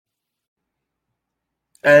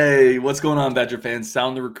Hey, what's going on, Badger fans?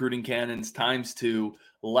 Sound the recruiting cannons times two.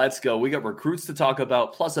 Let's go. We got recruits to talk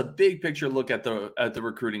about, plus a big picture look at the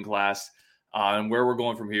recruiting class and where we're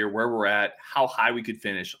going from here, where we're at, how high we could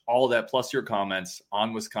finish, all that, plus your comments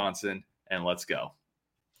on Wisconsin, and let's go.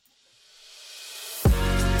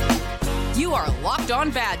 You are Locked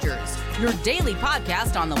On Badgers, your daily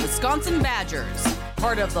podcast on the Wisconsin Badgers.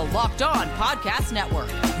 Part of the Locked On Podcast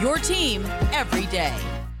Network, your team every day.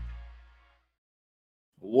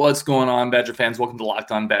 What's going on, Badger fans? Welcome to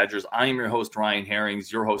Locked On Badgers. I am your host, Ryan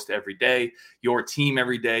Herrings, your host every day, your team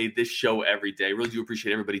every day, this show every day. Really do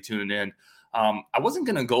appreciate everybody tuning in. I wasn't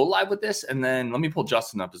going to go live with this, and then let me pull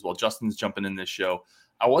Justin up as well. Justin's jumping in this show.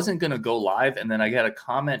 I wasn't going to go live, and then I got a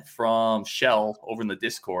comment from Shell over in the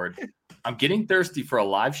Discord. I'm getting thirsty for a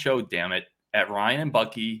live show, damn it, at Ryan and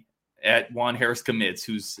Bucky at Juan Harris Commits,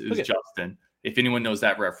 who's Justin. If anyone knows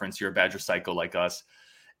that reference, you're a Badger psycho like us.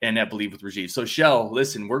 And at Believe with Rajiv. So, Shell,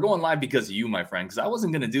 listen, we're going live because of you, my friend, because I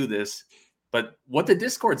wasn't going to do this. But what the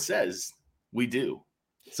Discord says, we do.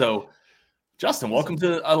 So, Justin, welcome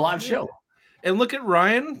to a live show. And look at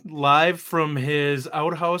Ryan live from his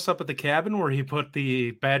outhouse up at the cabin where he put the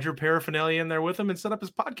Badger paraphernalia in there with him and set up his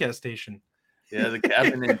podcast station. Yeah, the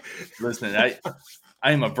cabin. And, listen,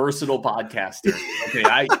 I am a versatile podcaster.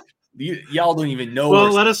 Okay, y'all don't even know. Well,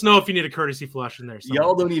 let us know if you need a courtesy flush in there.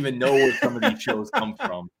 Y'all don't even know where some of these shows come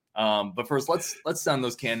from. But first, let's sound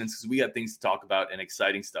those cannons because we got things to talk about and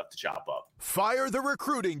exciting stuff to chop up. Fire the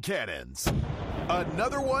recruiting cannons.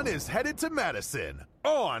 Another one is headed to Madison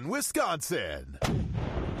on Wisconsin.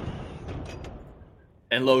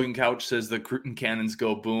 And Logan Couch says the recruiting cannons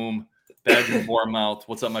go boom. Badger Warmouth,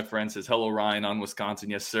 what's up, my friend? Says hello, Ryan on Wisconsin.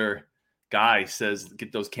 Yes, sir. Guy says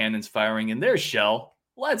get those cannons firing. And there's Shell.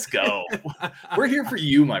 Let's go. We're here for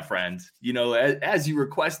you, my friend. You know, as you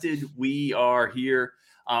requested, we are here.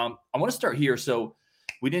 I want to start here. So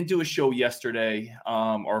we didn't do a show yesterday,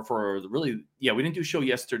 we didn't do a show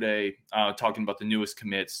yesterday talking about the newest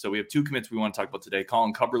commits. So we have two commits we want to talk about today.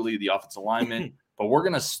 Colin Cubberly, the offensive lineman. But we're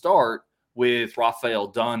going to start with Raphael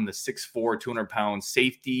Dunn, the 6'4", 200-pound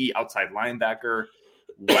safety, outside linebacker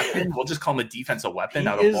weapon. We'll just call him a defensive weapon.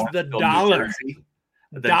 He is the dollar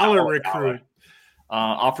recruit.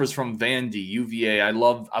 Offers from Vandy, UVA. I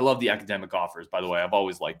love the academic offers, by the way. I've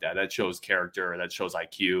always liked that. That shows character. That shows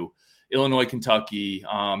IQ. Illinois, Kentucky,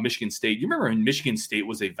 Michigan State. You remember when Michigan State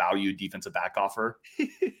was a value defensive back offer?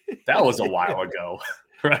 That was a while ago,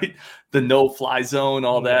 right? The no-fly zone,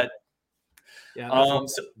 all that. Yeah.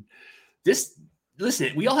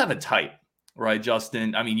 Listen, we all have a type, right,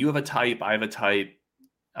 Justin? I mean, you have a type. I have a type.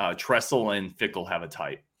 Tressel and Fickle have a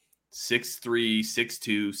type. 6'3",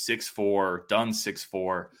 6'2", 6'4", Dunn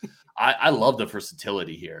 6'4". I love the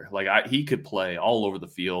versatility here. Like he could play all over the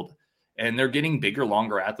field, and they're getting bigger,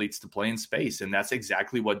 longer athletes to play in space, and that's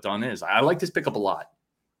exactly what Dunn is. I like this pickup a lot.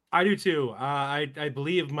 I do too. I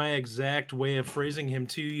believe my exact way of phrasing him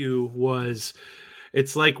to you was,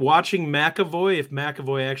 it's like watching McAvoy if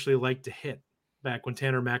McAvoy actually liked to hit back when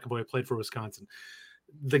Tanner McAvoy played for Wisconsin.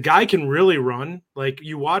 The guy can really run. Like,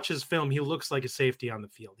 you watch his film, he looks like a safety on the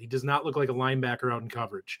field. He does not look like a linebacker out in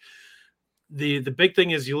coverage. The big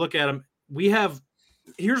thing is, you look at him,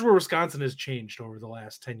 here's where Wisconsin has changed over the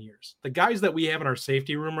last 10 years. The guys that we have in our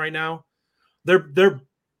safety room right now, they're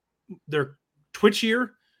twitchier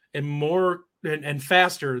and more and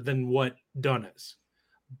faster than what Dunn is.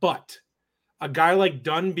 But a guy like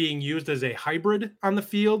Dunn being used as a hybrid on the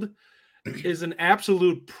field is an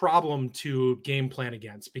absolute problem to game plan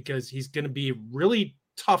against, because he's going to be really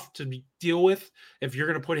tough to deal with if you're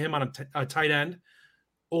going to put him on a tight end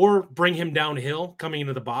or bring him downhill coming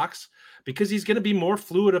into the box, because he's going to be more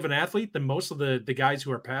fluid of an athlete than most of the guys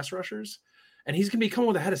who are pass rushers, and he's going to be coming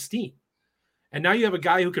with a head of steam. And now you have a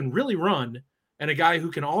guy who can really run and a guy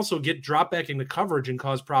who can also get drop back into coverage and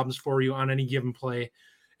cause problems for you on any given play.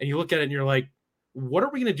 And you look at it and you're like, what are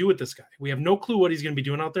we going to do with this guy? We have no clue what he's going to be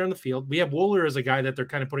doing out there in the field. We have Wooler as a guy that they're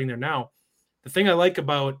kind of putting there now. The thing I like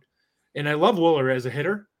about, and I love Wooler as a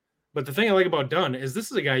hitter, but the thing I like about Dunn is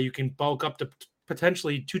this is a guy you can bulk up to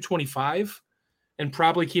potentially 225 and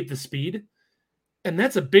probably keep the speed. And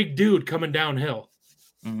that's a big dude coming downhill.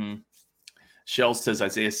 Mm-hmm. Shell says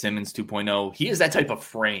Isaiah Simmons 2.0. He is that type of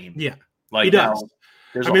frame. Yeah, like he does.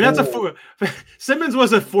 Simmons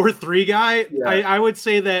was a 4.3 guy. Yeah. I would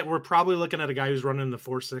say that we're probably looking at a guy who's running in the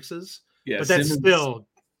 4.6s. Yeah, but that's Simmons still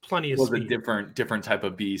plenty of was speed. A different type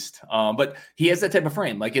of beast. But he has that type of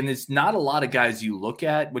frame. Like, and it's not a lot of guys you look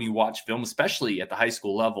at when you watch film, especially at the high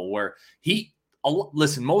school level, where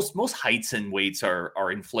listen, most heights and weights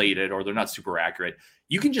are inflated or they're not super accurate.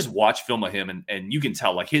 You can just watch film of him and you can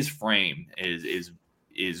tell, like, his frame is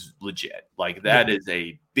is legit. Like that is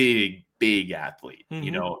a big athlete,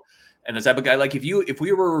 you know, and the type of guy, like if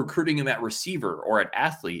we were recruiting him at receiver or at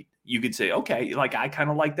athlete, you could say, okay, like I kind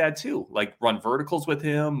of like that too. Like run verticals with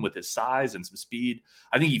him with his size and some speed.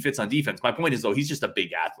 I think he fits on defense. My point is though, he's just a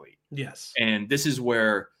big athlete. Yes. And this is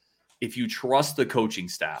where if you trust the coaching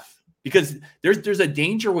staff, because there's a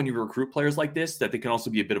danger when you recruit players like this that they can also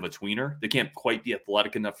be a bit of a tweener. They can't quite be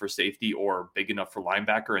athletic enough for safety or big enough for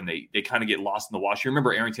linebacker, and they kind of get lost in the wash. You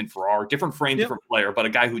remember Arrington Farrar, different frame, different player, but a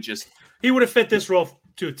guy who just he would have fit this role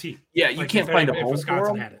to a T. Yeah, you can't find a home for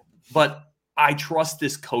him. Had it. But I trust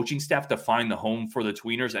this coaching staff to find the home for the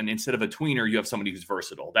tweeners, and instead of a tweener, you have somebody who's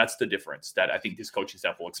versatile. That's the difference that I think this coaching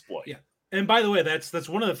staff will exploit. Yeah, and by the way, that's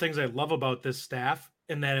one of the things I love about this staff.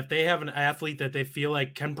 And that if they have an athlete that they feel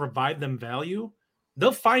like can provide them value,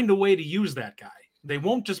 they'll find a way to use that guy. They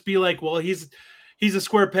won't just be like, well, he's a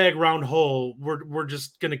square peg, round hole. We're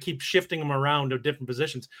just going to keep shifting him around to different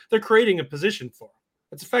positions. They're creating a position for him.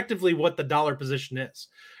 That's effectively what the dollar position is.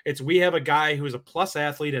 We have a guy who is a plus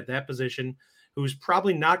athlete at that position, who's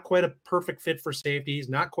probably not quite a perfect fit for safety. He's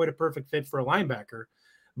not quite a perfect fit for a linebacker.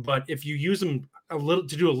 But if you use him to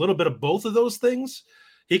do a little bit of both of those things,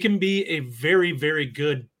 he can be a very, very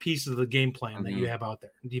good piece of the game plan that you have out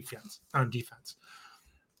there on defense.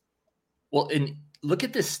 Well, and look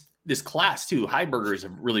at this class too. Heiberger is a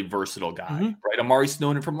really versatile guy, right? Amari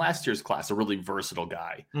Snowden from last year's class, a really versatile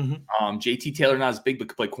guy. JT Taylor, not as big, but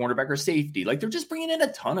could play cornerback or safety. Like they're just bringing in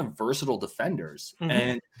a ton of versatile defenders.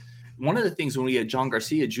 And one of the things when we had John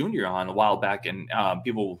Garcia Jr. on a while back, and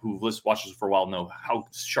people who watched us for a while know how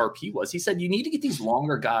sharp he was. He said you need to get these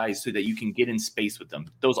longer guys so that you can get in space with them.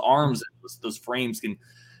 Those arms, those frames can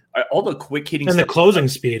all the quick hitting and the closing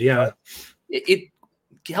speed. Yeah, it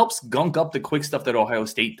helps gunk up the quick stuff that Ohio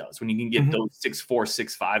State does when you can get those 6'4",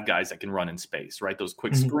 6'5" guys that can run in space, right? Those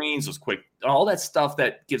quick screens, those quick, all that stuff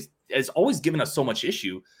that has always given us so much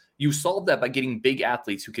issue. You solve that by getting big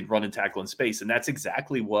athletes who can run and tackle in space, and that's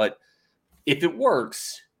exactly what. If it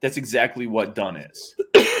works, that's exactly what Dunn is.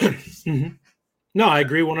 No, I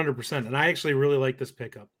agree 100%. And I actually really like this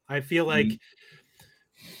pickup. I feel like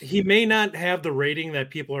he may not have the rating that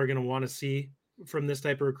people are going to want to see from this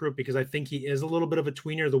type of recruit, because I think he is a little bit of a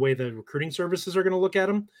tweener the way the recruiting services are going to look at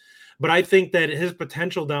him. But I think that his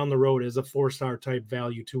potential down the road is a 4-star type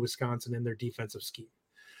value to Wisconsin in their defensive scheme.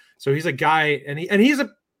 So he's a guy, and he's a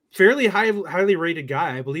fairly highly rated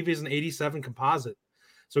guy. I believe he's an 87 composite.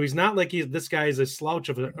 So he's not like this guy is a slouch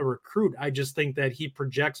of a recruit. I just think that he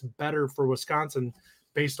projects better for Wisconsin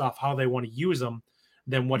based off how they want to use him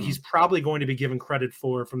than what he's probably going to be given credit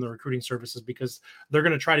for from the recruiting services, because they're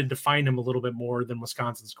going to try to define him a little bit more than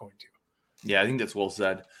Wisconsin's going to. Yeah, I think that's well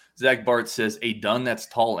said. Zach Bart says, a Dunn that's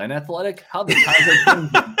tall and athletic? How the times are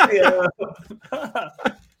changing?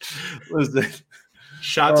 What is that?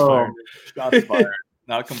 Shots fired. Shots fired.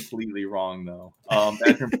 Not completely wrong, though.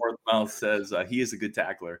 Andrew Portsmouth says he is a good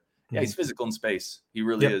tackler. Yeah, he's physical in space. He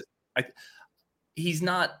really is. He's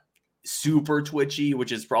not super twitchy,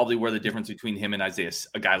 which is probably where the difference between him and a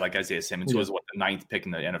guy like Isaiah Simmons, who was the 9th pick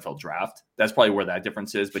in the NFL draft. That's probably where that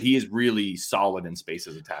difference is. But he is really solid in space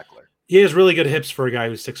as a tackler. He has really good hips for a guy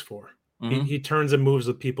who's 6'4". He turns and moves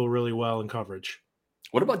with people really well in coverage.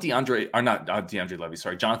 What about DeAndre Levy?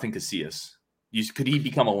 Sorry, Jonathan Casillas. Could he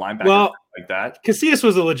become a linebacker like that? Casillas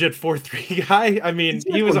was a legit 4.3 guy. I mean,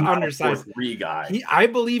 he was an undersized 4.3 guy. I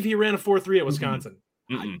believe he ran a 4.3 at Wisconsin.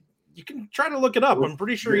 You can try to look it up. I'm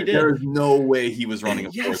pretty sure he did. There's no way he was running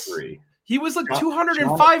a 4.3. He was a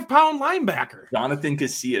 205-pound linebacker. Jonathan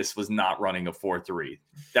Casillas was not running a 4.3.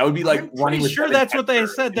 That would be like running. Sure, that's what they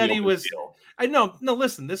said that he was. Field. I know. No,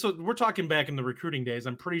 listen. We're talking back in the recruiting days.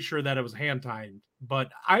 I'm pretty sure that it was hand timed, but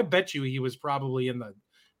I bet you he was probably in the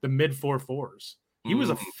mid 4.4s. He was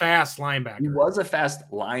a fast linebacker. He was a fast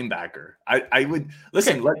linebacker. I would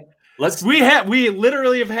listen. Let's. We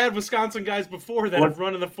literally have had Wisconsin guys before that have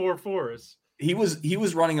run in the 4.4s. He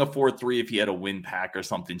was running a 4.3 if he had a wind pack or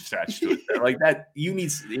something stretched to it there. Like that. You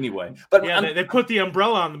need anyway. But yeah, they put the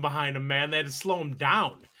umbrella on behind him, man. They had to slow him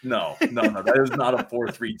down. No. That is not a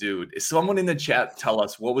 4.3 dude. Is someone in the chat tell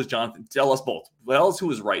us what was Jonathan? Tell us both. Tell us who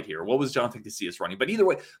was right here. What was Jonathan Casillas running? But either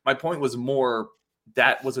way, my point was more.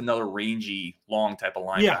 That was another rangy, long type of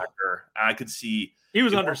linebacker. Yeah. I could see he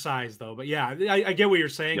was undersized though, but yeah, I get what you're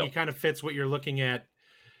saying. He kind of fits what you're looking at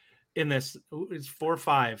in this. It's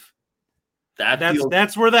 4.5.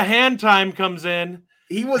 That's where the hand time comes in.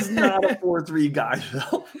 He was not a 4.3 guy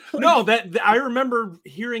though. No, I remember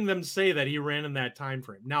hearing them say that he ran in that time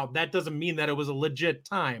frame. Now that doesn't mean that it was a legit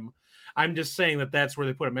time. I'm just saying that that's where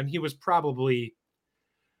they put him, and he was probably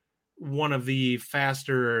one of the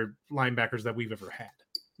faster linebackers that we've ever had,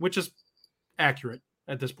 which is accurate.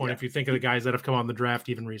 at this point. If you think of the guys that have come on the draft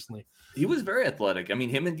even recently, he was very athletic. I mean,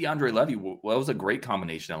 him and DeAndre Levy, well, it was a great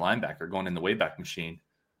combination at linebacker going in the Wayback Machine.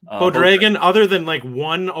 Bo Dragon, other than like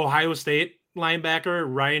one Ohio State linebacker,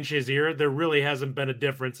 Ryan Shazier, there really hasn't been a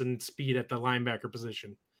difference in speed at the linebacker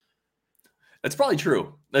position. That's probably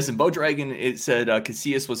true. Listen, Bo Dragon, it said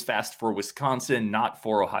Casillas was fast for Wisconsin, not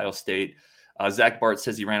for Ohio State. Zach Bart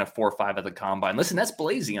says he ran a 4.5 at the combine. Listen, that's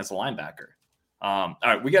blazing as a linebacker. All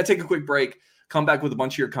right, we got to take a quick break, come back with a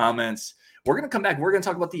bunch of your comments. We're going to come back. We're going to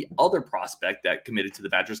talk about the other prospect that committed to the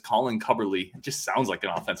Badgers, Colin Cubberly. It just sounds like an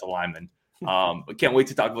offensive lineman. But can't wait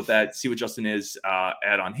to talk about that, see what Justin is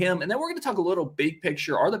at on him. And then we're going to talk a little big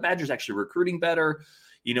picture. Are the Badgers actually recruiting better?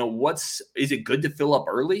 You know, is it good to fill up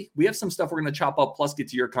early? We have some stuff we're going to chop up, plus get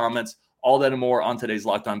to your comments, all that and more on today's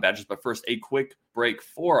Locked On Badgers. But first, a quick break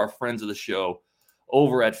for our friends of the show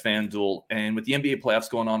over at FanDuel. And with the NBA playoffs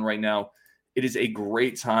going on right now, it is a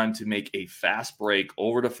great time to make a fast break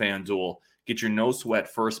over to FanDuel. Get your no sweat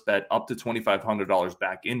first bet up to $2,500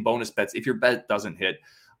 back in bonus bets if your bet doesn't hit.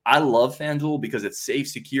 I love FanDuel because it's safe,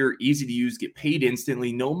 secure, easy to use, get paid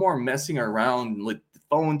instantly. No more messing around with the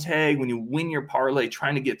phone tag when you win your parlay,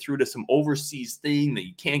 trying to get through to some overseas thing that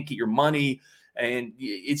you can't get your money. And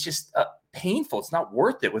it's just painful. It's not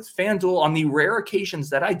worth it. With FanDuel, on the rare occasions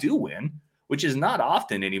that I do win, which is not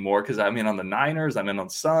often anymore because I'm in on the Niners, I'm in on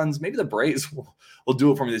Suns. Maybe the Braves will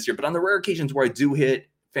do it for me this year. But on the rare occasions where I do hit,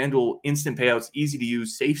 FanDuel instant payouts, easy to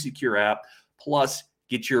use, safe, secure app. Plus,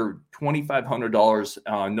 get your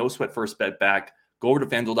 $2,500 no sweat first bet back. Go over to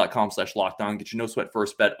FanDuel.com/lockedon. Get your no sweat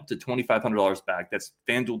first bet up to $2,500 back. That's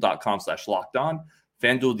FanDuel.com/lockedon.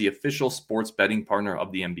 FanDuel, the official sports betting partner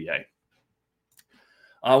of the NBA.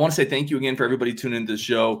 I want to say thank you again for everybody tuning into the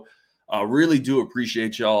show. Really do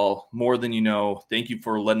appreciate y'all more than you know. Thank you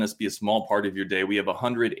for letting us be a small part of your day. We have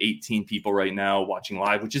 118 people right now watching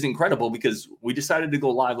live, which is incredible because we decided to go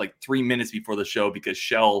live like 3 minutes before the show because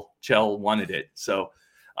Chell wanted it. So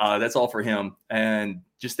that's all for him. And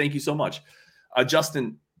just thank you so much.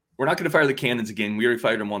 Justin, we're not going to fire the cannons again. We already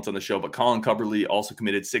fired him once on the show, but Colin Cubberly also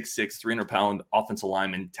committed 6'6", 300-pound offensive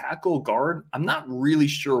lineman, tackle guard. I'm not really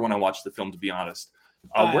sure when I watched the film, to be honest.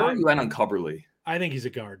 Where are you at on Cubberly? I think he's a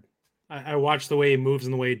guard. I watch the way he moves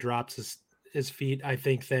and the way he drops his feet. I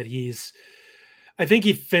think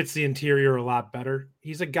he fits the interior a lot better.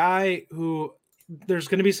 He's a guy who there's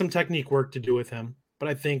going to be some technique work to do with him, but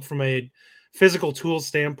I think from a physical tool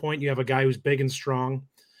standpoint, you have a guy who's big and strong.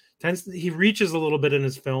 He reaches a little bit in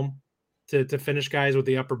his film to finish guys with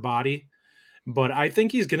the upper body, but I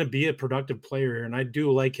think he's going to be a productive player here, and I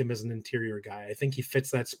do like him as an interior guy. I think he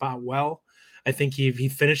fits that spot well. I think he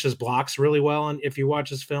finishes blocks really well, and if you watch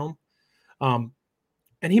his film. And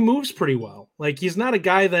he moves pretty well. Like, he's not a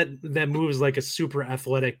guy that moves like a super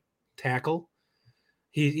athletic tackle.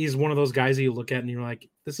 He's one of those guys that you look at and you're like,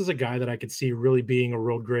 this is a guy that I could see really being a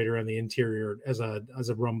road grader on the interior as a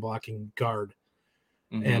run blocking guard.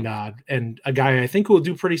 Mm-hmm. And a guy I think will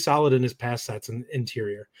do pretty solid in his pass sets and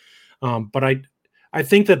interior. But I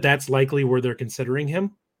think that's likely where they're considering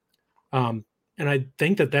him. And I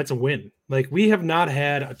think that's a win. Like, we have not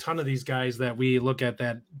had a ton of these guys that we look at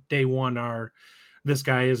that day one this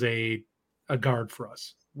guy is a guard for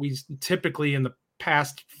us. We typically in the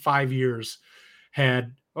past 5 years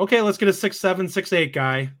had, okay, let's get a 6'7", 6'8"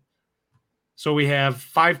 guy. So we have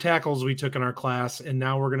 5 tackles we took in our class, and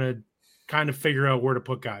now we're going to kind of figure out where to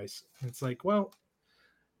put guys. It's like, well,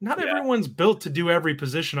 not everyone's built to do every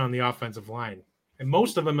position on the offensive line. And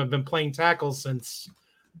most of them have been playing tackles since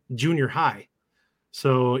junior high.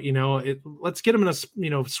 So, let's get them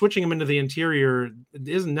switching them into the interior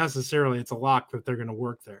isn't necessarily, it's a lock that they're going to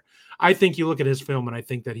work there. I think you look at his film and I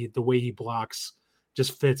think that the way he blocks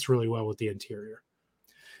just fits really well with the interior.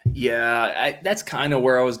 Yeah, that's kind of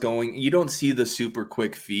where I was going. You don't see the super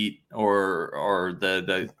quick feet or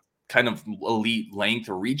the kind of elite length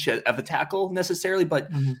or reach of a tackle necessarily, but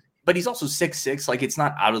he's also 6'6". Like, it's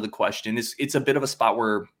not out of the question. It's a bit of a spot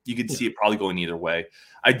where you could see it probably going either way.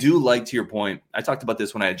 I do like, to your point, I talked about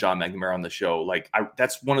this when I had John McNamara on the show. Like,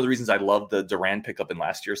 that's one of the reasons I love the Duran pickup in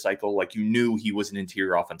last year's cycle. Like, you knew he was an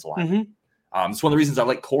interior offensive lineman. Mm-hmm. It's one of the reasons I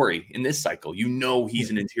like Corey in this cycle.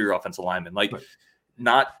 He's an interior offensive lineman. Like,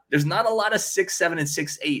 there's not a lot of 6'7" and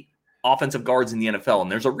 6'8" offensive guards in the NFL,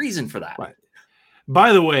 and there's a reason for that. Right.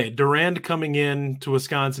 By the way, Durand coming in to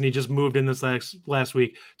Wisconsin, he just moved in this last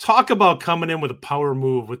week. Talk about coming in with a power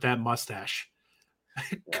move with that mustache.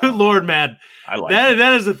 Good Lord, man. I like that.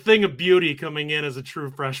 That is a thing of beauty coming in as a true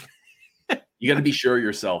freshman. You got to be sure of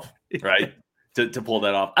yourself, right? to pull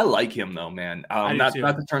that off. I like him though, man. Not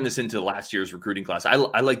to turn this into last year's recruiting class. I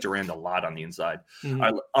like Durand a lot on the inside.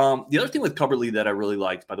 Mm-hmm. The other thing with Cubberly that I really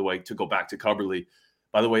liked, by the way, to go back to Cubberly,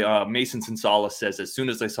 By the way, Mason Sensala says, as soon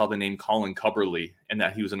as I saw the name Colin Cubberly and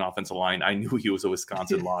that he was an offensive line, I knew he was a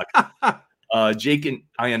Wisconsin lock. Jake and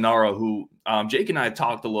Ionara, who Jake and I have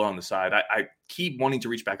talked a little on the side. I keep wanting to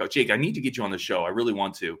reach back out. Jake, I need to get you on the show. I really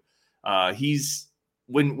want to.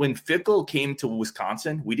 When Fickle came to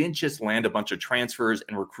Wisconsin, we didn't just land a bunch of transfers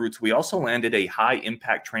and recruits. We also landed a high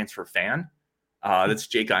impact transfer fan. That's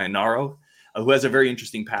Jake Ionaro, who has a very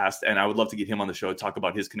interesting past. And I would love to get him on the show to talk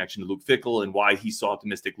about his connection to Luke Fickle and why he's so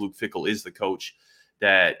optimistic Luke Fickle is the coach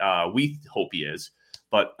that we hope he is.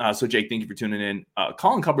 But so Jake, thank you for tuning in.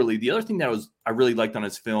 Colin Cubberly, the other thing that I really liked on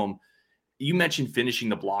his film, you mentioned finishing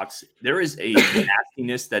the blocks. There is a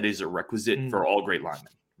nastiness that is a requisite for all great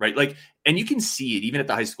linemen, right? Like, and you can see it even at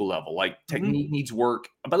the high school level. Like, technique needs work.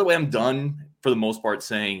 By the way, I'm done for the most part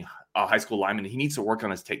saying high school lineman, he needs to work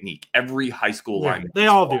on his technique. Every high school lineman, they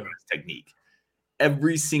all do his technique.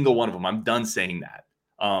 Every single one of them. I'm done saying that.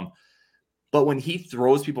 But when he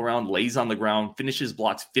throws people around, lays on the ground, finishes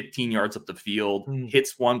blocks 15 yards up the field,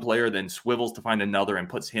 hits one player, then swivels to find another and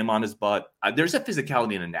puts him on his butt, there's a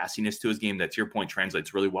physicality and a nastiness to his game that, to your point,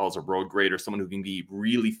 translates really well as a road grader, someone who can be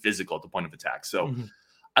really physical at the point of attack. So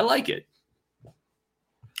I like it.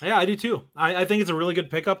 Yeah, I do too. I think it's a really good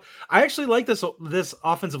pickup. I actually like this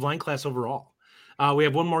offensive line class overall. We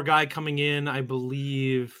have one more guy coming in, I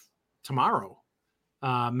believe, tomorrow,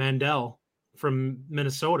 Mandel from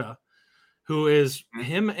Minnesota, who is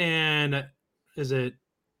him and is it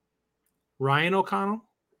Ryan O'Connell?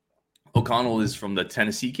 O'Connell is from the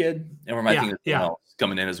Tennessee kid, and we're thinking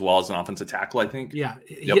coming in as well as an offensive tackle, I think. Yeah,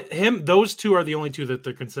 those two are the only two that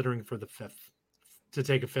they're considering for the fifth to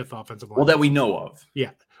take a fifth offensive line. Well, that we know of.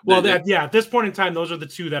 Yeah. Well, at this point in time, those are the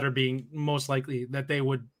two that are being most likely that they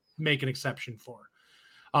would make an exception for.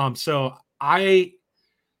 So I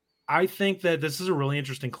think that this is a really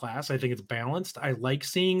interesting class. I think it's balanced. I like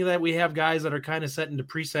seeing that we have guys that are kind of set into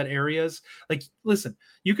preset areas. Like, listen,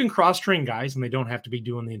 you can cross-train guys and they don't have to be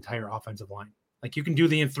doing the entire offensive line. Like, you can do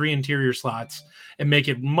the 3 interior slots and make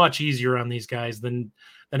it much easier on these guys than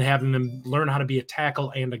having them learn how to be a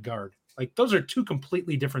tackle and a guard. Like, those are two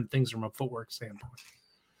completely different things from a footwork standpoint.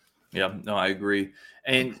 Yeah, no, I agree.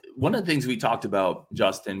 And one of the things we talked about,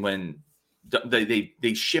 Justin, when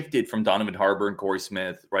they shifted from Donovan Harbor and Corey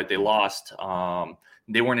Smith, right? They lost.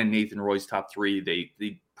 They weren't in Nathan Roy's top 3.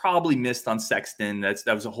 They probably missed on Sexton. That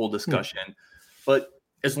was a whole discussion. But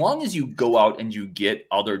as long as you go out and you get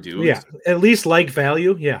other dudes, at least like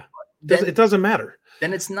value, then, it doesn't matter.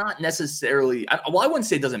 Then it's not necessarily. I wouldn't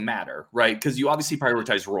say it doesn't matter, right? Because you obviously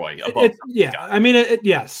prioritize Roy above. I mean,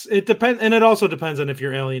 yes, it depends, and it also depends on if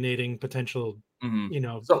you're alienating potential,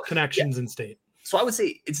 connections in state. So I would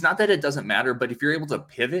say it's not that it doesn't matter, but if you're able to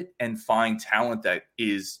pivot and find talent that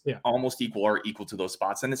is almost equal or equal to those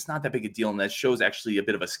spots, then it's not that big a deal. And that shows actually a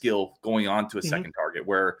bit of a skill going on to a second target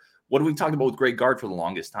where what have we talked about with Greg Gard for the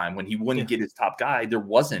longest time? When he wouldn't get his top guy, there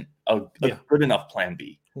wasn't a good enough plan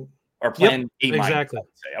B or plan A minus. Exactly.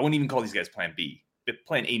 I wouldn't even call these guys plan B, but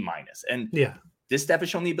plan A minus. And this staff has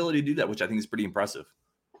shown the ability to do that, which I think is pretty impressive.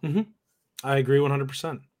 I agree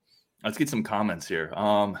 100%. Let's get some comments here.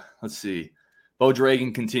 Let's see. Bo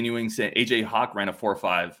Dragon continuing saying AJ Hawk ran a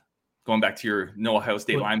 4.5. Going back to your no Ohio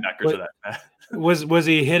State linebackers. Of that. Was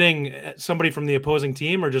he hitting somebody from the opposing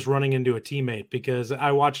team or just running into a teammate? Because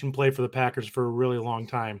I watched him play for the Packers for a really long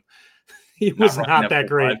time. He was not that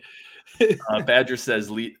great. Badger says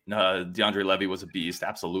DeAndre Levy was a beast.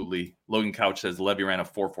 Absolutely. Logan Couch says Levy ran a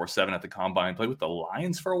 4.47 at the combine. Played with the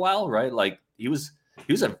Lions for a while, right? Like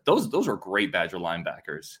those were great Badger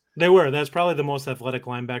linebackers. They were. That's probably the most athletic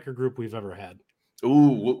linebacker group we've ever had.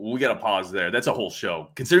 Ooh, we got to pause there. That's a whole show.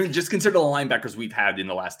 Consider the linebackers we've had in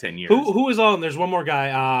the last 10 years. Who is on? There's one more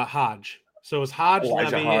guy, Hodge. So it's Hodge,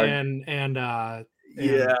 Elijah Levy, Hodge. and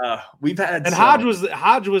we've had. And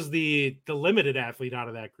Hodge was the limited athlete out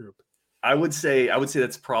of that group. I would say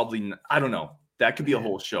that's probably. I don't know. That could be a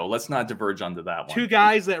whole show. Let's not diverge onto that one. 2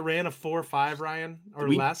 guys that ran a 4.5, Ryan, or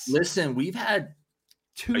less. Listen, we've had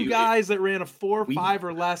 2 guys that ran a 4.5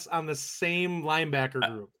 or less on the same linebacker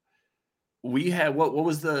group. We had what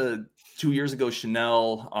was the 2 years ago?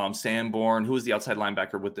 Chanel, Sanborn. Who was the outside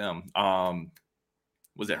linebacker with them?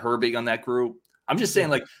 Was it Herbig on that group? I'm just saying,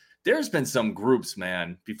 like, there's been some groups,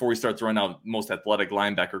 man. Before we start throwing out most athletic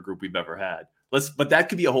linebacker group we've ever had. But that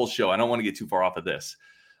could be a whole show. I don't want to get too far off of this.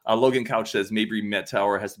 Logan Couch says Mabry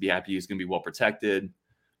Mettauer has to be happy he's going to be well protected.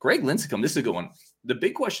 Greg Lincecum, this is a good one. The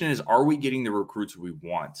big question is, are we getting the recruits we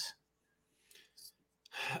want?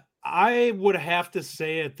 I would have to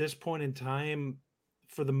say at this point in time,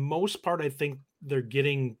 for the most part, I think they're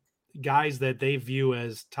getting guys that they view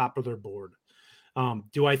as top of their board.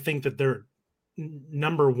 Do I think that they're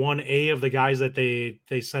number 1A of the guys that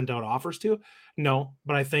they sent out offers to? No,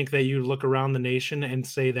 but I think that you look around the nation and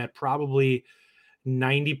say that probably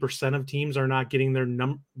 90% of teams are not getting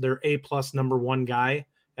their A+ number 1 guy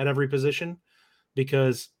at every position,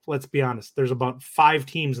 because let's be honest, there's about 5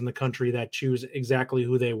 teams in the country that choose exactly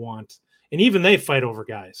who they want, and even they fight over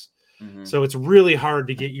guys. Mm-hmm. So it's really hard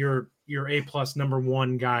to get your A+ number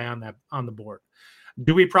 1 guy on the board.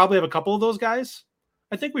 Do we probably have a couple of those guys?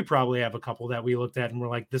 I think we probably have a couple that we looked at and we're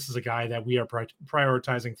like, this is a guy that we are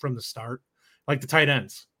prioritizing from the start, like the tight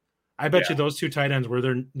ends. I bet you those 2 tight ends were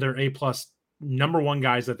their A+ number 1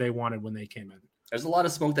 guys that they wanted when they came in. There's a lot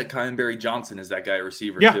of smoke that Colin Johnson is that guy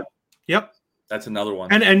receiver too. Yep. That's another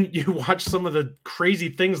one. And you watch some of the crazy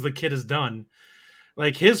things the kid has done.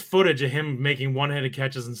 Like his footage of him making one-handed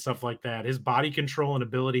catches and stuff like that, his body control and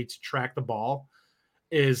ability to track the ball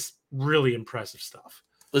is really impressive stuff.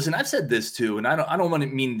 Listen, I've said this too, and I don't want to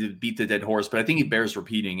mean to beat the dead horse, but I think it bears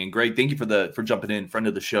repeating. And Greg, thank you for jumping in, friend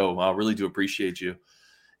of the show. I really do appreciate you.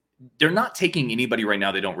 They're not taking anybody right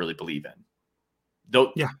now they don't really believe in.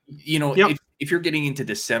 Though, if you're getting into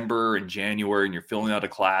December and January and you're filling out a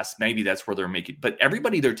class, maybe that's where they're making. But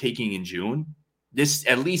everybody they're taking in June, this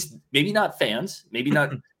at least maybe not fans, maybe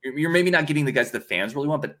not you're maybe not getting the guys the fans really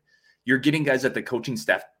want, but you're getting guys that the coaching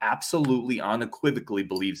staff absolutely unequivocally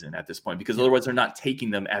believes in at this point, because otherwise they're not taking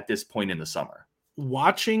them at this point in the summer.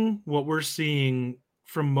 Watching what we're seeing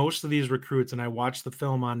from most of these recruits, and I watched the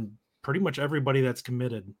film on pretty much everybody that's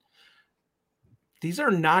committed, these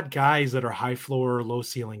are not guys that are high floor or low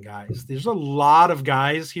ceiling guys. There's a lot of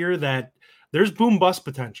guys here that there's boom bust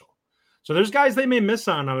potential. So there's guys they may miss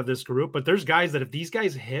on out of this group, but there's guys that if these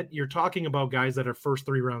guys hit, you're talking about guys that are first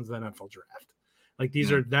 3 rounds of the NFL draft. Like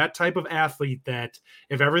these are that type of athlete that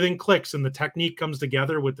if everything clicks and the technique comes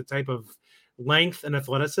together with the type of length and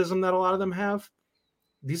athleticism that a lot of them have,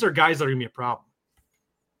 these are guys that are going to be a problem.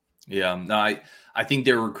 Yeah, no, I think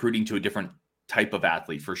they're recruiting to a different type of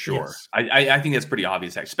athlete for sure. Yes. I think that's pretty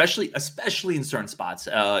obvious, especially in certain spots,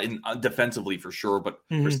 defensively for sure, but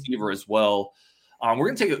receiver as well. We're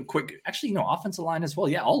going to take a quick, offensive line as well.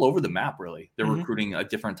 Yeah, all over the map, really. They're recruiting a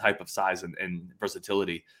different type of size and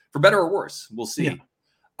versatility, for better or worse. We'll see. Yeah.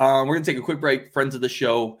 We're going to take a quick break. Friends of the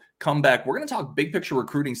show, come back. We're going to talk big picture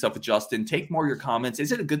recruiting stuff with Justin. Take more of your comments.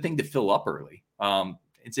 Is it a good thing to fill up early?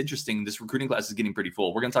 It's interesting. This recruiting class is getting pretty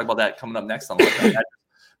full. We're going to talk about that coming up next on Lockdown.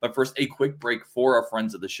 But first, a quick break for our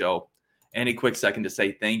friends of the show. And a quick second to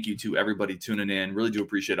say thank you to everybody tuning in. Really do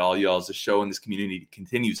appreciate all y'all as the show and this community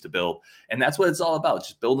continues to build. And that's what it's all about,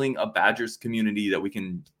 just building a Badgers community that we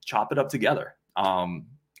can chop it up together.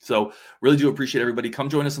 So really do appreciate everybody. Come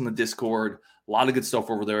join us on the Discord. A lot of good stuff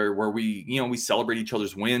over there where we celebrate each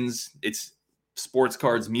other's wins. It's sports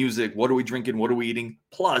cards, music. What are we drinking? What are we eating?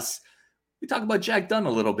 Plus, we talk about Jack Dunn a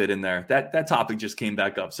little bit in there. That topic just came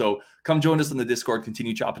back up. So come join us on the Discord.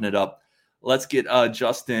 Continue chopping it up. Let's get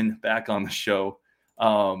Justin back on the show.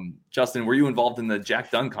 Justin, were you involved in the Jack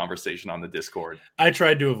Dunn conversation on the Discord? I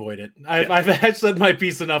tried to avoid it. I've said my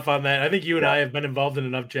piece enough on that. I think you and I have been involved in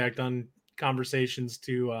enough Jack Dunn conversations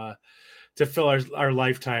to fill our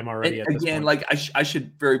lifetime already. And again, like I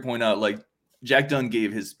should point out, like Jack Dunn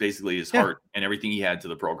gave his heart and everything he had to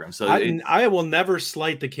the program. So I will never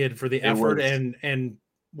slight the kid for the effort and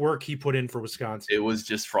work he put in for Wisconsin. It was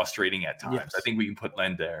just frustrating at times. Yes. I think we can put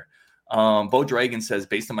Len there. Bo Dragon says,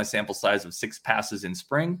 based on my sample size of 6 passes in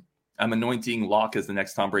spring, I'm anointing Locke as the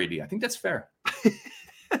next Tom Brady. I think that's fair.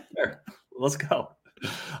 Fair. Let's go.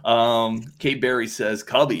 Kate Berry says,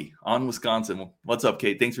 Cubby on Wisconsin. What's up,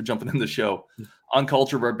 Kate? Thanks for jumping in the show.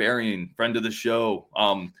 Uncultured Barbarian, friend of the show.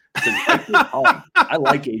 Says, I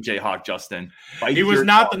like AJ Hawk, Justin. He was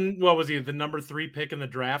not the number 3 pick in the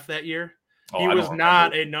draft that year? He was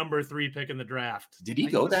not a number 3 pick in the draft. Did he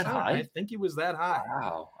go that high? I think he was that high.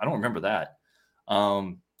 Wow. I don't remember that.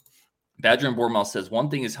 Badger and Bournemouth says, one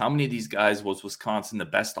thing is, how many of these guys was Wisconsin the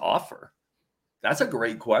best offer? That's a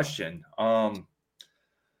great question. I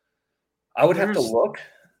would have to look.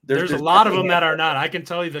 There's a lot of them that are not. I can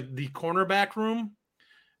tell you that the cornerback room,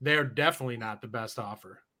 they're definitely not the best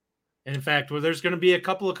offer. And in fact, there's going to be a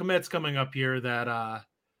couple of commits coming up here that are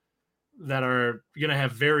going to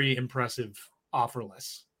have very impressive offer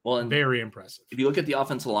lists. Well, and very impressive. If you look at the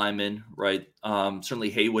offensive linemen, right? Certainly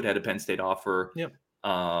Haywood had a Penn State offer. Yep.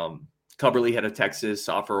 Cubberly had a Texas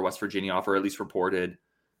offer, a West Virginia offer, at least reported.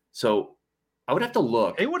 So I would have to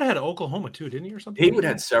look. Haywood had Oklahoma too, didn't he, or something? Haywood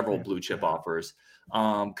had several blue chip offers.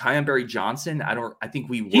 Kyan Johnson,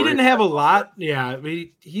 he didn't have a lot. Yeah,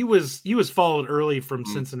 he was followed early from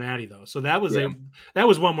Cincinnati though, so that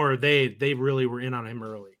was one where they really were in on him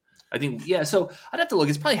early. I think, yeah. So I'd have to look.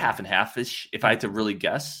 It's probably half and half-ish if I had to really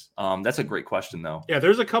guess. That's a great question, though. Yeah,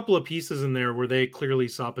 there's a couple of pieces in there where they clearly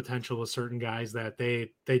saw potential with certain guys that they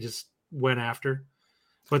just went after.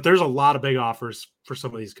 But there's a lot of big offers for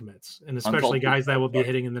some of these commits, and especially guys that will be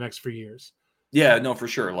hitting in the next few years. Yeah, no, for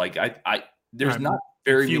sure. Like there's not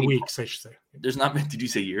very few many weeks, I should say. There's not. Did you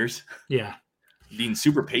say years? Yeah, being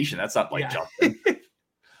super patient. That's not like Justin.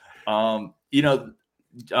 Culture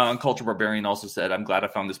Barbarian also said, "I'm glad I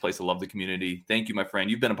found this place. I love the community. Thank you, my friend.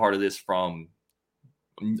 You've been a part of this from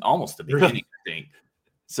almost the beginning, I think.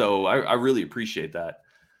 So I really appreciate that."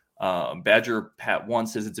 Badger Pat 1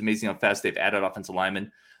 says it's amazing how fast they've added offensive linemen.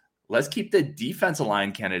 Let's keep the defensive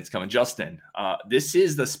line candidates coming. Justin, this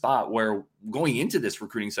is the spot where going into this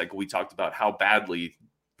recruiting cycle, we talked about how badly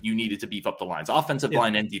you needed to beef up the lines, offensive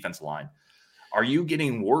line and defensive line. Are you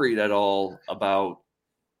getting worried at all about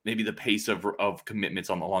maybe the pace of commitments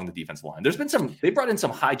along the defensive line? There's been they brought in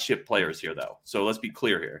some high chip players here, though. So let's be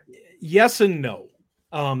clear here. Yes and no.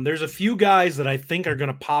 There's a few guys that I think are going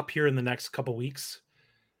to pop here in the next couple weeks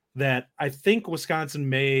that I think Wisconsin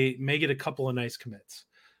may get a couple of nice commits.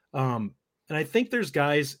 And I think there's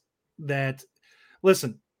guys that,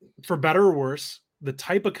 listen, for better or worse, the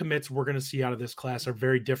type of commits we're going to see out of this class are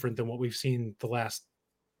very different than what we've seen the last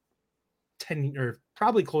 10 or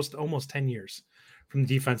probably close to almost 10 years from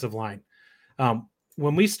the defensive line.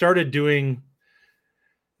 When we started doing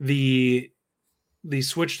the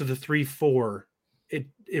switch to the 3-4,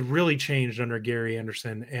 it really changed under Gary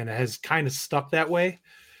Anderson and it has kind of stuck that way.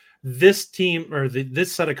 This team or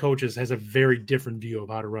this set of coaches has a very different view of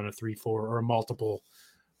how to run a 3-4 or a multiple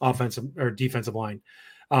offensive or defensive line.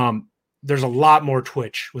 There's a lot more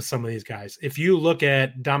twitch with some of these guys. If you look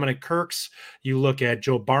at Dominic Kirks, you look at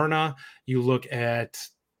Joe Barna, you look at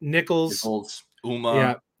Nichols,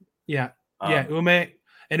 Uma. Ume.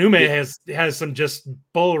 And Ume has some just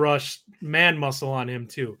bull rush man muscle on him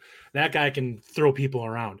too. That guy can throw people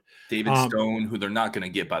around. David Stone, who they're not going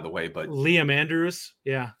to get, by the way, but Liam Andrews.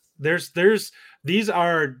 Yeah. These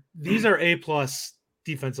are A+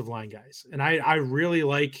 defensive line guys. And I really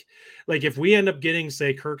like if we end up getting,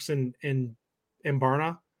 say, Kirks and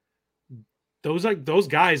Barna, those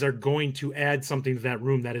guys are going to add something to that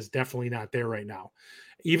room that is definitely not there right now.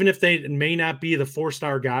 Even if they may not be the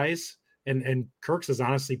 4-star guys, and Kirks is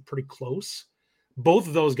honestly pretty close, both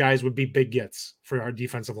of those guys would be big gets for our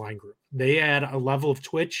defensive line group. They add a level of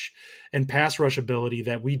twitch and pass rush ability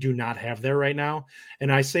that we do not have there right now.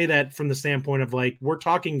 And I say that from the standpoint of we're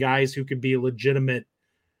talking guys who could be legitimate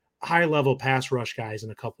high-level pass rush guys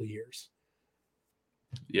in a couple of years.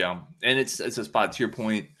 Yeah, and it's a spot, to your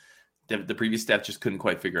point, the previous staff just couldn't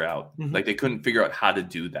quite figure out. Mm-hmm. They couldn't figure out how to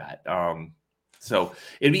do that. So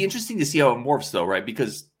it'd be interesting to see how it morphs, though, right?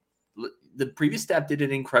 Because the previous staff did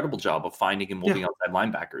an incredible job of finding and molding outside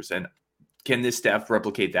linebackers. And can this staff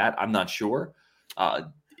replicate that? I'm not sure.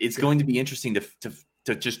 It's going to be interesting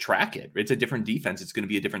to just track it. It's a different defense. It's going to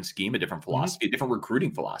be a different scheme, a different philosophy, a different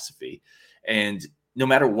recruiting philosophy. And no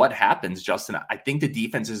matter what happens, Justin, I think the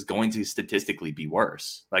defense is going to statistically be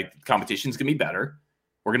worse. Competition is going to be better.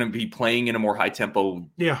 We're going to be playing in a more high tempo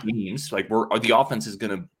games. The offense is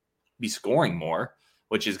going to be scoring more,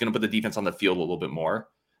 which is going to put the defense on the field a little bit more.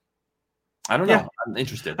 I don't know. Yeah. I'm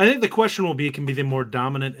interested. I think the question will be, can be the more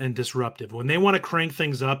dominant and disruptive when they want to crank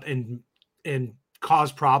things up and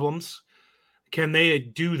cause problems. Can they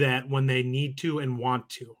do that when they need to and want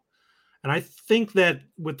to? And I think that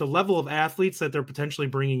with the level of athletes that they're potentially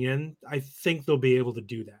bringing in, I think they'll be able to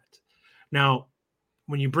do that. Now,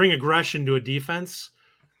 when you bring aggression to a defense,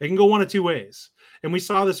 it can go one of two ways. And we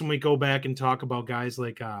saw this when we go back and talk about guys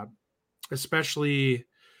like, especially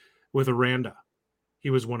with Aranda. He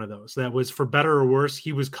was one of those that was, for better or worse,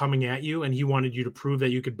 he was coming at you and he wanted you to prove that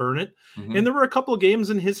you could burn it. Mm-hmm. And there were a couple of games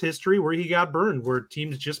in his history where he got burned, where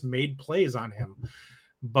teams just made plays on him.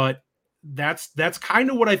 But that's kind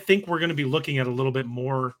of what I think we're going to be looking at a little bit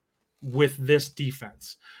more with this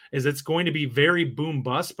defense. Is it's going to be very boom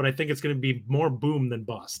bust, but I think it's going to be more boom than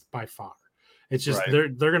bust by far. It's just they're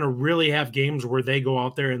going to really have games where they go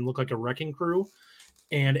out there and look like a wrecking crew.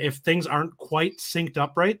 And if things aren't quite synced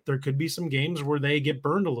up right, there could be some games where they get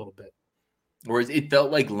burned a little bit. Whereas it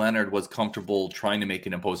felt like Leonard was comfortable trying to make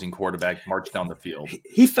an opposing quarterback march down the field.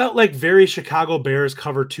 He felt like very Chicago Bears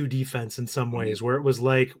cover 2 defense in some ways, where it was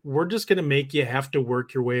like, we're just going to make you have to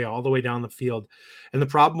work your way all the way down the field. And the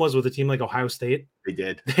problem was with a team like Ohio State, They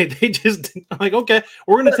did. They just like, okay,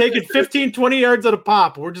 we're going to take it 15, 20 yards at a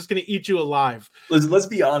pop. We're just going to eat you alive. Let's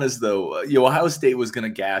be honest, though. Ohio State was going to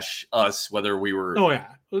gash us whether we were. Oh, yeah.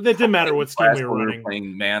 It didn't matter what scheme we were running. We were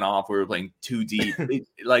playing man off. We were playing too deep.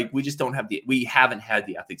 We just don't have we haven't had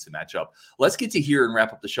the athletes to match up. Let's get to here and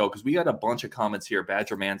wrap up the show because we got a bunch of comments here.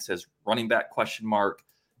 Badger Man says running back ?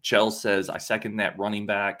 Chell says, I second that running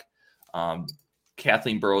back.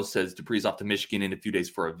 Kathleen Burrows says Dupree's off to Michigan in a few days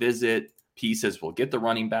for a visit. P says we'll get the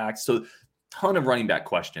running back. So ton of running back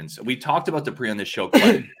questions. We talked about Dupree on this show.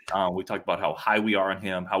 We talked about how high we are on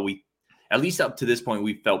him, how we, at least up to this point,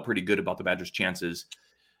 we felt pretty good about the Badgers' chances.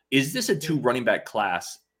 Is this a 2 running back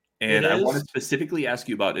class? And I want to specifically ask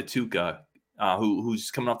you about Atuka,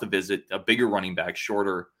 who's coming off the visit, a bigger running back,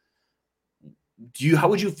 shorter. How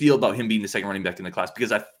would you feel about him being the second running back in the class?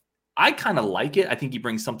 Because I kind of like it. I think he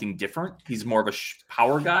brings something different. He's more of a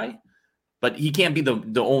power guy, but he can't be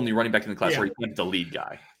the only running back in the class where he can't be the lead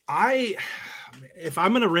guy. If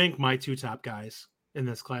I'm going to rank my 2 top guys in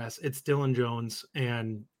this class, it's Dylan Jones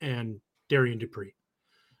and Darian Dupree.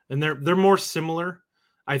 And they're more similar.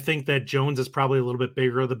 I think that Jones is probably a little bit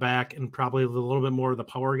bigger of the back and probably a little bit more of the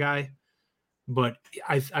power guy. But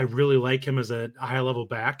I really like him as a high-level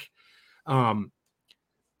back.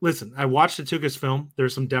 Listen, I watched Atuka's film.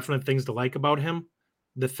 There's some definite things to like about him.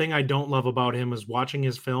 The thing I don't love about him is watching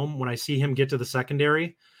his film. When I see him get to the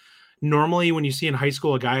secondary, normally when you see in high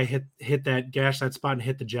school a guy hit that gash that spot and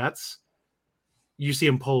hit the jets, you see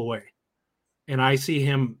him pull away. And I see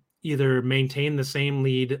him either maintain the same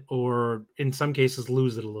lead or in some cases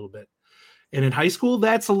lose it a little bit. And in high school,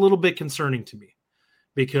 that's a little bit concerning to me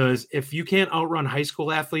because if you can't outrun high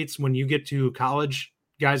school athletes, when you get to college,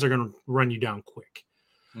 guys are going to run you down quick.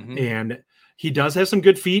 Mm-hmm. And he does have some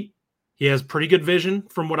good feet. He has pretty good vision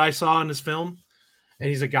from what I saw in his film. And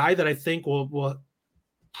he's a guy that I think will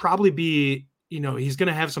probably be, he's going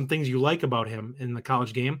to have some things you like about him in the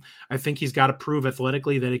college game. I think he's got to prove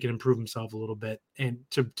athletically that he can improve himself a little bit and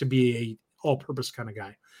to be a all-purpose kind of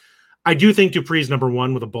guy. I do think Dupree's number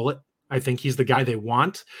 1 with a bullet. I think he's the guy they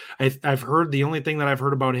want. I've heard the only thing that I've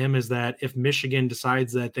heard about him is that if Michigan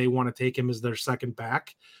decides that they want to take him as their second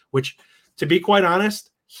back, which to be quite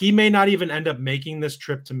honest, he may not even end up making this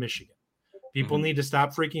trip to Michigan. People need to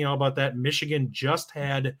stop freaking out about that. Michigan just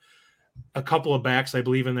had a couple of backs, I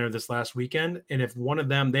believe, in there this last weekend. And if one of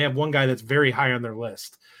them, they have one guy that's very high on their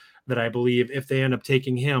list that I believe if they end up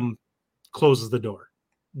taking him, closes the door.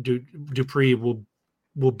 Dupree will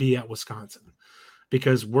be at Wisconsin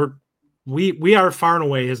because we are far and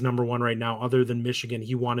away his number 1 right now, other than Michigan.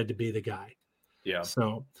 He wanted to be the guy. Yeah.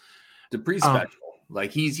 So Dupree's special.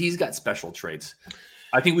 He's got special traits.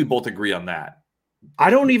 I think we both agree on that. I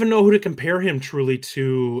don't even know who to compare him truly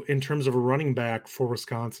to in terms of a running back for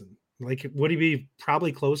Wisconsin. Would he be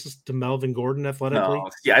probably closest to Melvin Gordon athletically? No,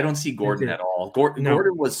 yeah, I don't see Gordon at all. Gordon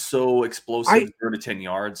was so explosive, 0 to 10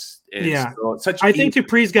 yards. I think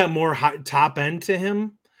Dupree's got more top end to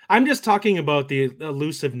him. I'm just talking about the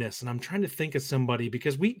elusiveness, and I'm trying to think of somebody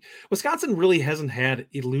because Wisconsin really hasn't had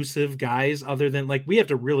elusive guys other than we have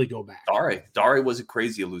to really go back. Dari was a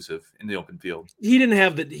crazy elusive in the open field. He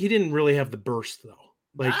didn't really have the burst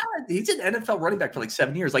though. He's an NFL running back for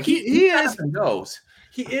 7 years. He is and goes.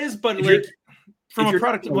 He is, but from a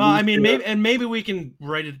product. Well, I mean, maybe we can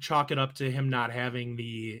chalk it up to him not having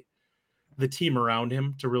the team around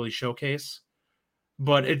him to really showcase.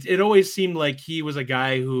 But it always seemed like he was a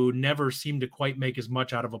guy who never seemed to quite make as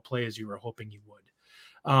much out of a play as you were hoping he would.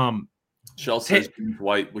 Shell says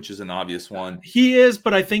White, which is an obvious one. He is,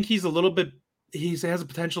 but I think he's he has a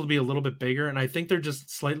potential to be a little bit bigger, and I think they're just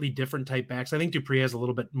slightly different type backs. I think Dupree has a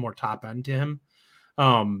little bit more top end to him.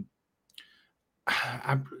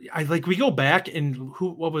 We go back and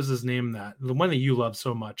what was his name? The one that you love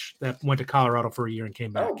so much that went to Colorado for a year and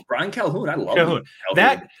came back. Oh, Brian Calhoun. I love Calhoun.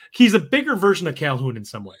 That he's a bigger version of Calhoun in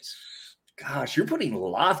some ways. Gosh, you're putting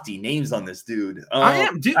lofty names on this dude. I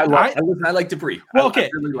am. Dude, I like Dupree. Well, okay. I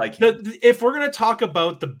really like him. If we're going to talk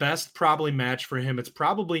about the best probably match for him, it's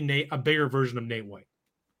probably a bigger version of Nate White.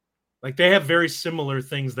 They have very similar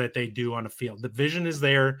things that they do on a field. The vision is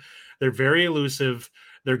there. They're very elusive.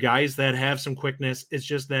 They're guys that have some quickness. It's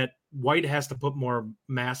just that White has to put more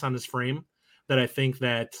mass on his frame. That I think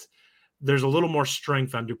that there's a little more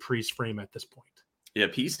strength on Dupree's frame at this point. Yeah,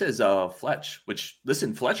 P says Fletch, which,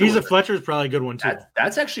 listen, Fletcher. Fletcher's probably a good one, too.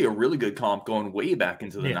 That's actually a really good comp going way back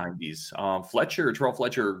into the 90s. Terrell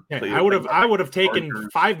Fletcher. Yeah, I would have taken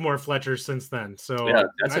 5 more Fletchers since then. So yeah,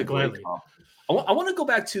 that's a great comp. I want to go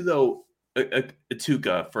back to, though,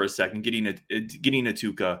 Atuka for a second, getting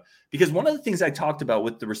Atuka, because one of the things I talked about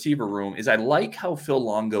with the receiver room is I like how Phil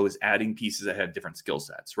Longo is adding pieces that have different skill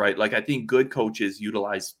sets, right? Like I think good coaches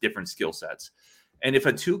utilize different skill sets. And if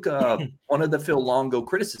Atuka, one of the Phil Longo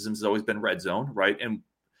criticisms has always been red zone, right? And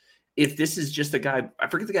if this is just a guy, I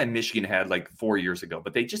forget the guy Michigan had like 4 years ago,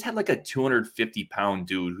 but they just had like a 250-pound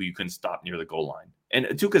dude who you couldn't stop near the goal line. And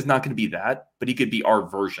Atuka's not going to be that, but he could be our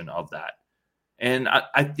version of that. And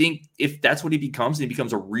I think if that's what he becomes, and he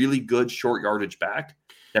becomes a really good short yardage back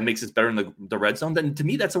that makes us better in the red zone, then to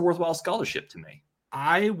me, that's a worthwhile scholarship to me.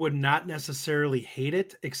 I would not necessarily hate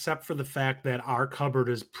it, except for the fact that our cupboard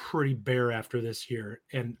is pretty bare after this year.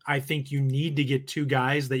 And I think you need to get two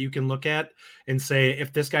guys that you can look at and say,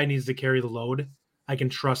 if this guy needs to carry the load, I can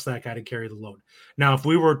trust that guy to carry the load. Now, if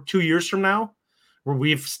we were 2 years from now where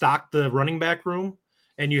we've stocked the running back room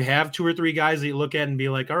and you have 2 or 3 guys that you look at and be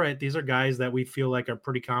like, all right, these are guys that we feel like are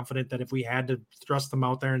pretty confident that if we had to thrust them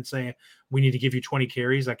out there and say, we need to give you 20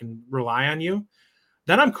 carries, I can rely on you,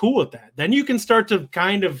 then I'm cool with that. Then you can start to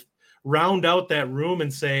kind of round out that room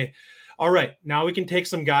and say, all right, now we can take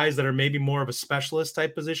some guys that are maybe more of a specialist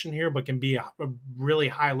type position here, but can be a really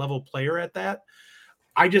high level player at that.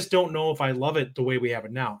 I just don't know if I love it the way we have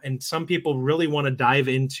it now. And some people really want to dive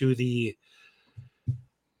into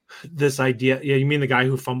this idea. Yeah, you mean the guy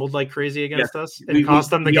who fumbled like crazy against us and cost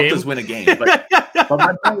them the game? Helped us win a game. But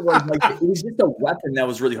my point was, like, it was just a weapon that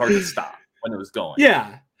was really hard to stop when it was going.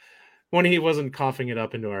 Yeah. When he wasn't coughing it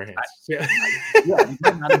up into our hands. Yeah,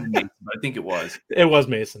 not even Mason, but I think it was. It was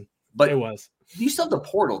Mason. But it was. You still have the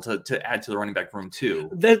portal to add to the running back room too.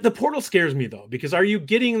 The portal scares me though, because are you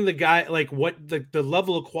getting the guy like what the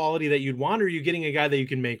level of quality that you'd want, or are you getting a guy that you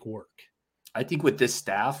can make work? I think with this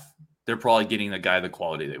staff, they're probably getting a guy the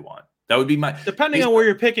quality they want. That would be my depending on where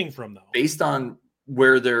you're picking from though. Based on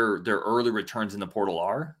where their early returns in the portal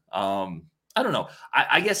are. I don't know.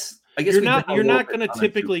 I guess you're not going to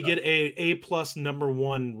typically get a plus number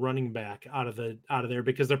 1 running back out of there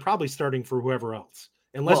because they're probably starting for whoever else,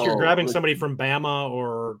 unless you're grabbing somebody from Bama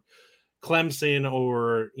or Clemson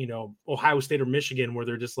or Ohio State or Michigan, where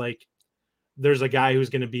they're just like, there's a guy who's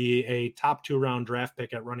going to be a top 2 round draft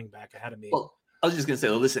pick at running back ahead of me. Well, I was just going to say,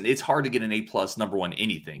 listen, it's hard to get an A plus number 1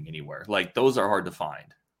 anything anywhere. Like those are hard to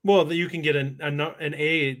find. Well, you can get an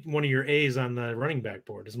A, one of your A's on the running back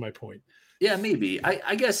board is my point. Yeah, maybe.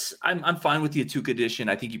 I guess I'm fine with the Atuka edition.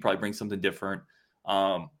 I think you probably bring something different.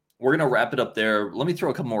 We're going to wrap it up there. Let me throw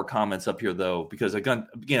a couple more comments up here, though, because again,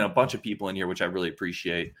 a bunch of people in here, which I really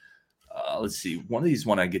appreciate. Let's see. One of these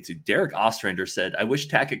I get to. Derek Ostrander said, I wish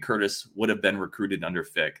Tackett Curtis would have been recruited under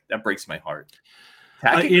Fick. That breaks my heart.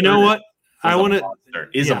 You know what? I want to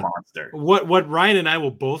a monster. What Ryan and I will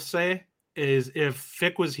both say is if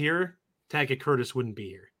Fick was here, Tackett Curtis wouldn't be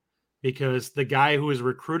here. Because the guy who was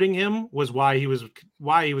recruiting him was why he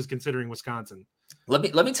was considering Wisconsin. Let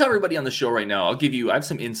me tell everybody on the show right now. I have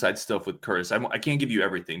some inside stuff with Curtis. I can't give you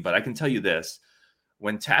everything, but I can tell you this.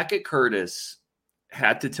 When Tackett Curtis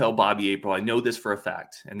had to tell Bobby April, I know this for a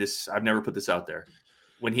fact, and I've never put this out there.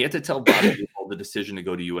 When he had to tell Bobby April the decision to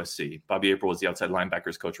go to USC, Bobby April was the outside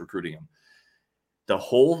linebackers coach recruiting him. The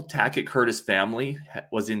whole Tackett Curtis family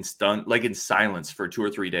was in silence for 2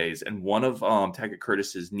 or 3 days. And one of Tackett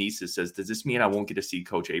Curtis's nieces says, does this mean I won't get to see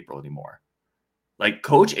Coach April anymore? Like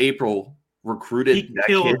Coach April recruited that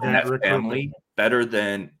kid and that family better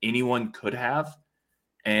than anyone could have.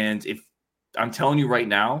 And if I'm telling you right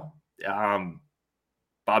now,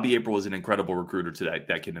 Bobby April was an incredible recruiter to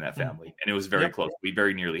that kid and that family. And it was very close. We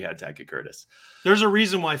very nearly had Tackett Curtis. There's a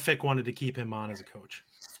reason why Fick wanted to keep him on as a coach.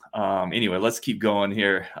 Anyway, let's keep going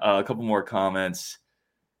here. A couple more comments.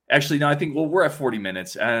 Actually, no, I think, we're at 40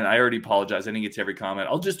 minutes, and I already apologize. I didn't get to every comment.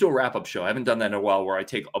 I'll just do a wrap-up show. I haven't done that in a while where I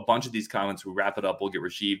take a bunch of these comments, we wrap it up, we'll get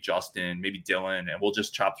Rasheed, Justin, maybe Dylan, and we'll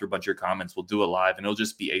just chop through a bunch of your comments. We'll do it live, and it'll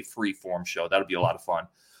just be a free-form show. That'll be a lot of fun.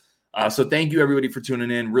 So thank you, everybody, for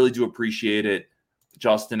tuning in. Really do appreciate it.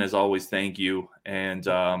 Justin, as always, thank you. And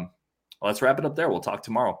let's wrap it up there. We'll talk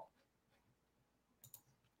tomorrow.